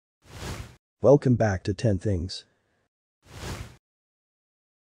Welcome back to 10 Things.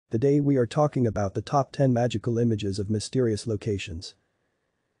 Today we are talking about the top 10 magical images of mysterious locations.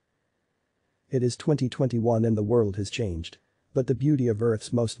 It is 2021 and the world has changed. But the beauty of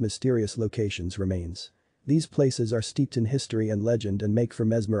Earth's most mysterious locations remains. These places are steeped in history and legend and make for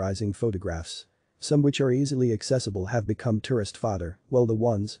mesmerizing photographs. Some which are easily accessible have become tourist fodder, while the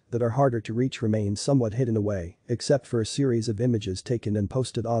ones that are harder to reach remain somewhat hidden away, except for a series of images taken and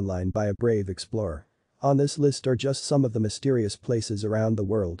posted online by a brave explorer. On this list are just some of the mysterious places around the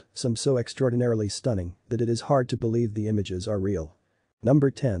world, some so extraordinarily stunning that it is hard to believe the images are real.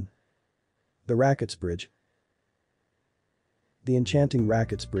 Number 10. The Rackets Bridge. The enchanting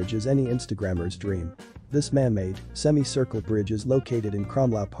Rackets Bridge is any Instagrammer's dream. This man-made, semi-circle bridge is located in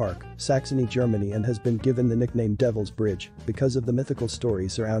Kromlau Park, Saxony, Germany and has been given the nickname Devil's Bridge because of the mythical story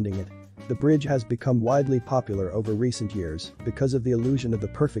surrounding it. The bridge has become widely popular over recent years because of the illusion of the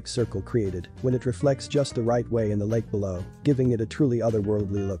perfect circle created when it reflects just the right way in the lake below, giving it a truly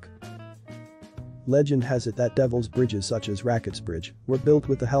otherworldly look. Legend has it that devil's bridges such as Rackets Bridge were built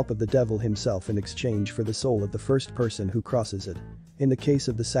with the help of the devil himself in exchange for the soul of the first person who crosses it. In the case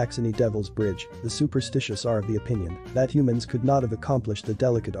of the Saxony Devil's Bridge, the superstitious are of the opinion that humans could not have accomplished the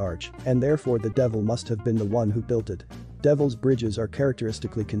delicate arch and therefore the devil must have been the one who built it. Devil's bridges are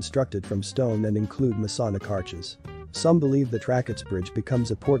characteristically constructed from stone and include Masonic arches. Some believe that Rackets Bridge becomes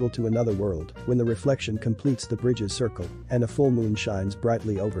a portal to another world when the reflection completes the bridge's circle and a full moon shines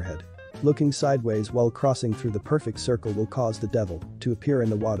brightly overhead. Looking sideways while crossing through the perfect circle will cause the devil to appear in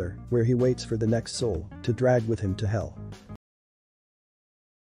the water where he waits for the next soul to drag with him to hell.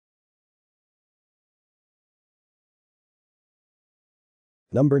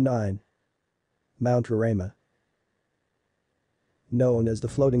 Number 9. Mount Roraima. Known as the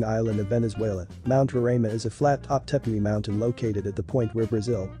floating island of Venezuela, Mount Roraima is a flat-top tepee mountain located at the point where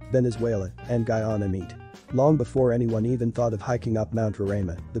Brazil, Venezuela, and Guyana meet. Long before anyone even thought of hiking up Mount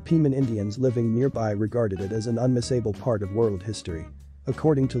Roraima, the Piman Indians living nearby regarded it as an unmissable part of world history.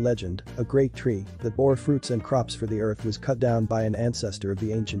 According to legend, a great tree that bore fruits and crops for the earth was cut down by an ancestor of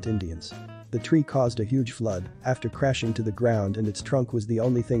the ancient Indians. The tree caused a huge flood after crashing to the ground and its trunk was the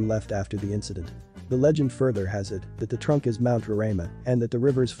only thing left after the incident. The legend further has it that the trunk is Mount Roraima and that the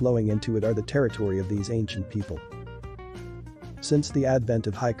rivers flowing into it are the territory of these ancient people. Since the advent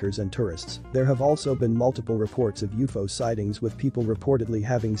of hikers and tourists, there have also been multiple reports of UFO sightings with people reportedly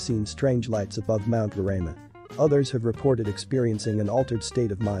having seen strange lights above Mount Roraima. Others have reported experiencing an altered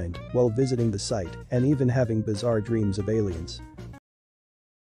state of mind while visiting the site and even having bizarre dreams of aliens.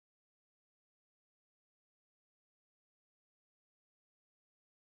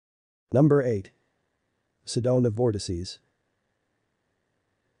 Number 8. Sedona Vortices.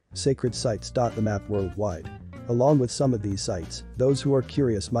 Sacred sites dot the map worldwide. Along with some of these sites, those who are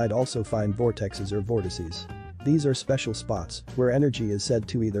curious might also find vortexes or vortices. These are special spots where energy is said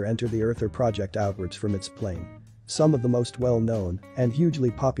to either enter the earth or project outwards from its plane. Some of the most well-known and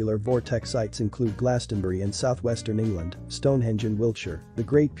hugely popular vortex sites include Glastonbury in southwestern England, Stonehenge in Wiltshire, the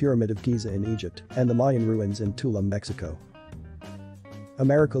Great Pyramid of Giza in Egypt, and the Mayan ruins in Tulum, Mexico.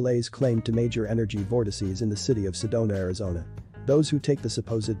 America lays claim to major energy vortices in the city of Sedona, Arizona. Those who take the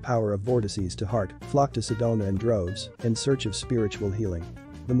supposed power of vortices to heart flock to Sedona in droves in search of spiritual healing.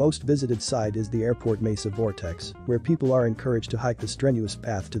 The most visited site is the Airport Mesa Vortex, where people are encouraged to hike the strenuous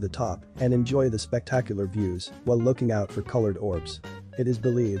path to the top and enjoy the spectacular views while looking out for colored orbs. It is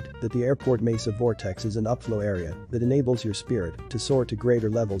believed that the Airport Mesa Vortex is an upflow area that enables your spirit to soar to greater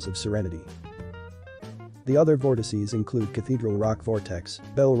levels of serenity. The other vortices include Cathedral Rock Vortex,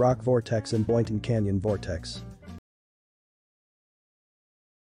 Bell Rock Vortex and Boynton Canyon Vortex.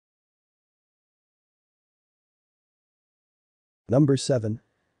 Number 7.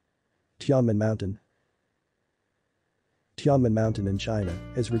 Tianmen Mountain. Tianmen Mountain in China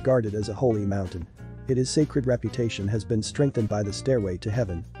is regarded as a holy mountain. Its sacred reputation has been strengthened by the stairway to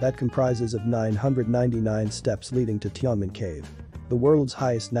heaven that comprises of 999 steps leading to Tianmen Cave, the world's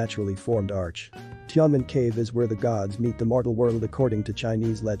highest naturally formed arch. Tianmen Cave is where the gods meet the mortal world according to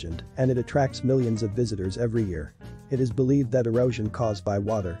Chinese legend, and it attracts millions of visitors every year. It is believed that erosion caused by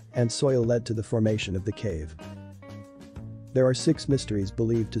water and soil led to the formation of the cave. There are 6 mysteries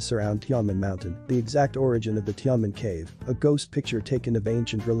believed to surround Tianmen Mountain: the exact origin of the Tianmen Cave, a ghost picture taken of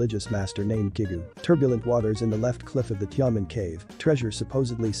ancient religious master named Gigu, turbulent waters in the left cliff of the Tianmen Cave, treasure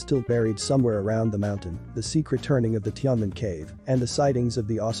supposedly still buried somewhere around the mountain, the secret turning of the Tianmen Cave, and the sightings of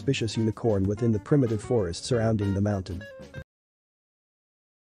the auspicious unicorn within the primitive forest surrounding the mountain.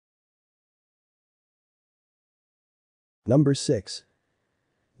 Number 6.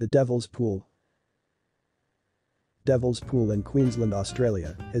 The Devil's Pool. Devil's Pool in Queensland,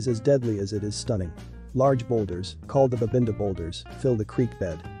 Australia, is as deadly as it is stunning. Large boulders, called the Babinda boulders, fill the creek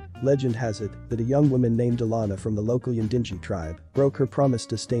bed. Legend has it that a young woman named Alana from the local Yindinji tribe broke her promise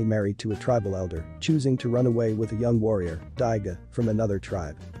to stay married to a tribal elder, choosing to run away with a young warrior, Daiga, from another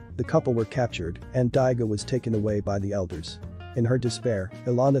tribe. The couple were captured, and Daiga was taken away by the elders. In her despair,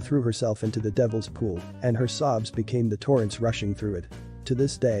 Alana threw herself into the Devil's Pool, and her sobs became the torrents rushing through it. To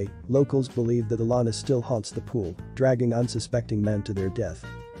this day, locals believe that Alana still haunts the pool, dragging unsuspecting men to their death.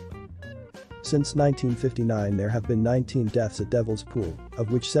 Since 1959 there have been 19 deaths at Devil's Pool,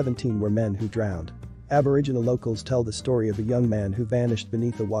 of which 17 were men who drowned. Aboriginal locals tell the story of a young man who vanished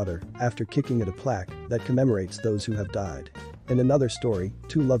beneath the water after kicking at a plaque that commemorates those who have died. In another story,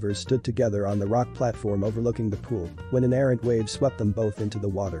 two lovers stood together on the rock platform overlooking the pool when an errant wave swept them both into the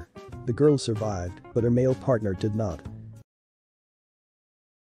water. The girl survived, but her male partner did not.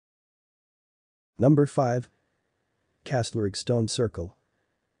 Number 5. Castlereagh Stone Circle.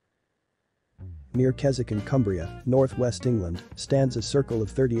 Near Keswick in Cumbria, northwest England, stands a circle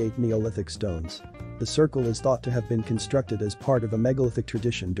of 38 Neolithic stones. The circle is thought to have been constructed as part of a megalithic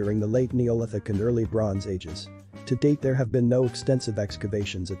tradition during the late Neolithic and early Bronze Ages. To date there have been no extensive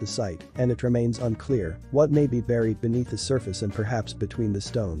excavations at the site, and it remains unclear what may be buried beneath the surface and perhaps between the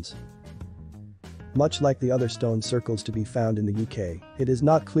stones. Much like the other stone circles to be found in the UK, it is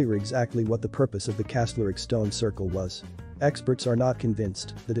not clear exactly what the purpose of the Castlereagh Stone Circle was. Experts are not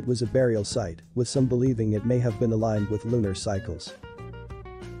convinced that it was a burial site, with some believing it may have been aligned with lunar cycles.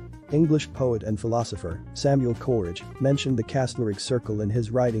 English poet and philosopher Samuel Coleridge mentioned the Castlereagh Circle in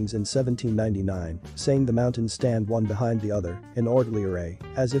his writings in 1799, saying the mountains stand one behind the other, in orderly array,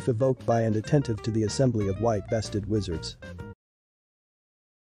 as if evoked by and attentive to the assembly of white-vested wizards.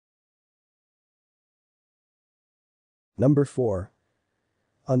 Number 4.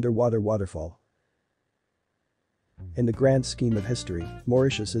 Underwater Waterfall. In the grand scheme of history,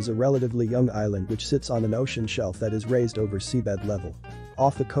 Mauritius is a relatively young island which sits on an ocean shelf that is raised over seabed level.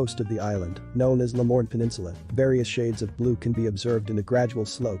 Off the coast of the island, known as Lamorne Peninsula, various shades of blue can be observed in a gradual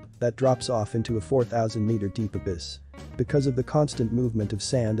slope that drops off into a 4,000-meter deep abyss. Because of the constant movement of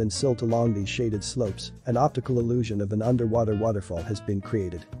sand and silt along these shaded slopes, an optical illusion of an underwater waterfall has been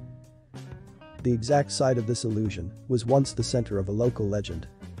created. The exact site of this illusion was once the center of a local legend.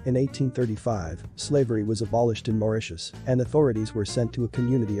 In 1835, slavery was abolished in Mauritius, and authorities were sent to a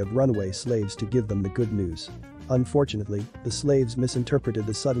community of runaway slaves to give them the good news. Unfortunately, the slaves misinterpreted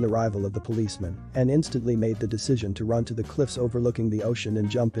the sudden arrival of the policemen and instantly made the decision to run to the cliffs overlooking the ocean and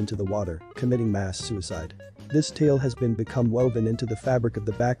jump into the water, committing mass suicide. This tale has become woven into the fabric of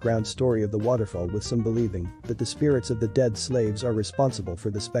the background story of the waterfall, with some believing that the spirits of the dead slaves are responsible for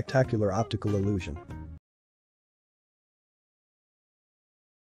the spectacular optical illusion.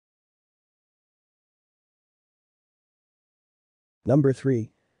 Number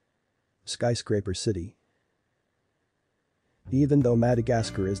 3. Skyscraper City. Even though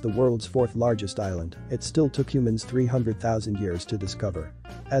Madagascar is the world's fourth largest island, it still took humans 300,000 years to discover.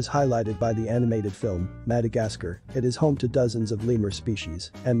 As highlighted by the animated film, Madagascar, it is home to dozens of lemur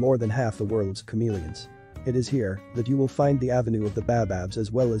species and more than half the world's chameleons. It is here that you will find the Avenue of the Baobabs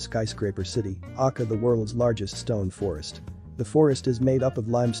as well as Skyscraper City, Aka, the world's largest stone forest. The forest is made up of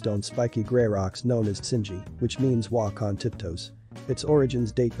limestone spiky grey rocks known as tsingy, which means walk on tiptoes. Its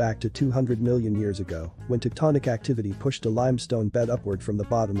origins date back to 200 million years ago, when tectonic activity pushed a limestone bed upward from the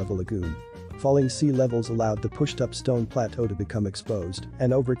bottom of a lagoon. Falling sea levels allowed the pushed-up stone plateau to become exposed,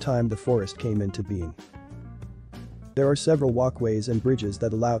 and over time the forest came into being. There are several walkways and bridges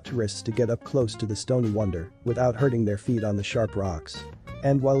that allow tourists to get up close to the stony wonder without hurting their feet on the sharp rocks.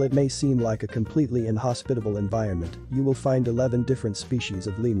 And while it may seem like a completely inhospitable environment, you will find 11 different species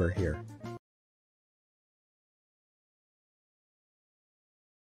of lemur here.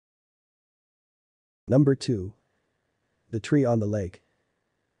 Number 2. The Tree on the Lake.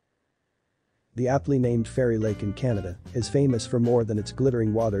 The aptly named Fairy Lake in Canada is famous for more than its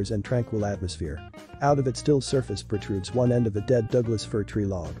glittering waters and tranquil atmosphere. Out of its still surface protrudes one end of a dead Douglas fir tree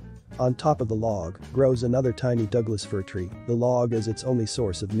log. On top of the log grows another tiny Douglas fir tree. The log is its only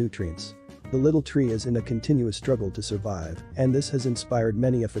source of nutrients. The little tree is in a continuous struggle to survive, and this has inspired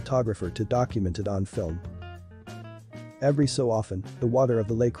many a photographer to document it on film. Every so often, the water of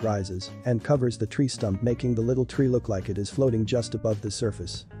the lake rises and covers the tree stump, making the little tree look like it is floating just above the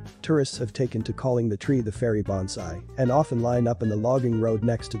surface. Tourists have taken to calling the tree the fairy bonsai and often line up in the logging road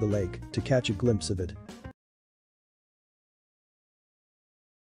next to the lake to catch a glimpse of it.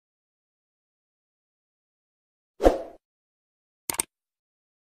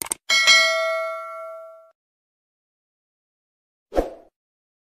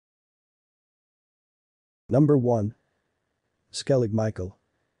 Number 1. Skellig Michael.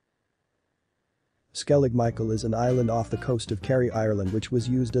 Skellig Michael is an island off the coast of Kerry, Ireland, which was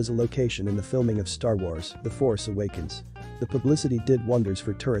used as a location in the filming of Star Wars: The Force Awakens. The publicity did wonders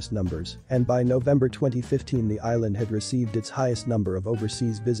for tourist numbers, and by November 2015 the island had received its highest number of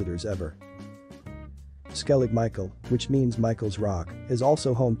overseas visitors ever. Skellig Michael, which means Michael's Rock, is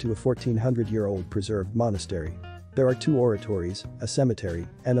also home to a 1400-year-old preserved monastery. There are 2 oratories, a cemetery,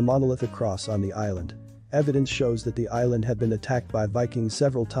 and a monolithic cross on the island. Evidence shows that the island had been attacked by Vikings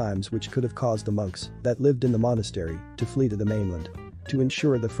several times, which could have caused the monks that lived in the monastery to flee to the mainland. To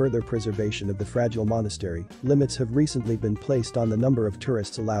ensure the further preservation of the fragile monastery, limits have recently been placed on the number of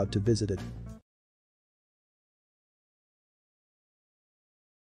tourists allowed to visit it.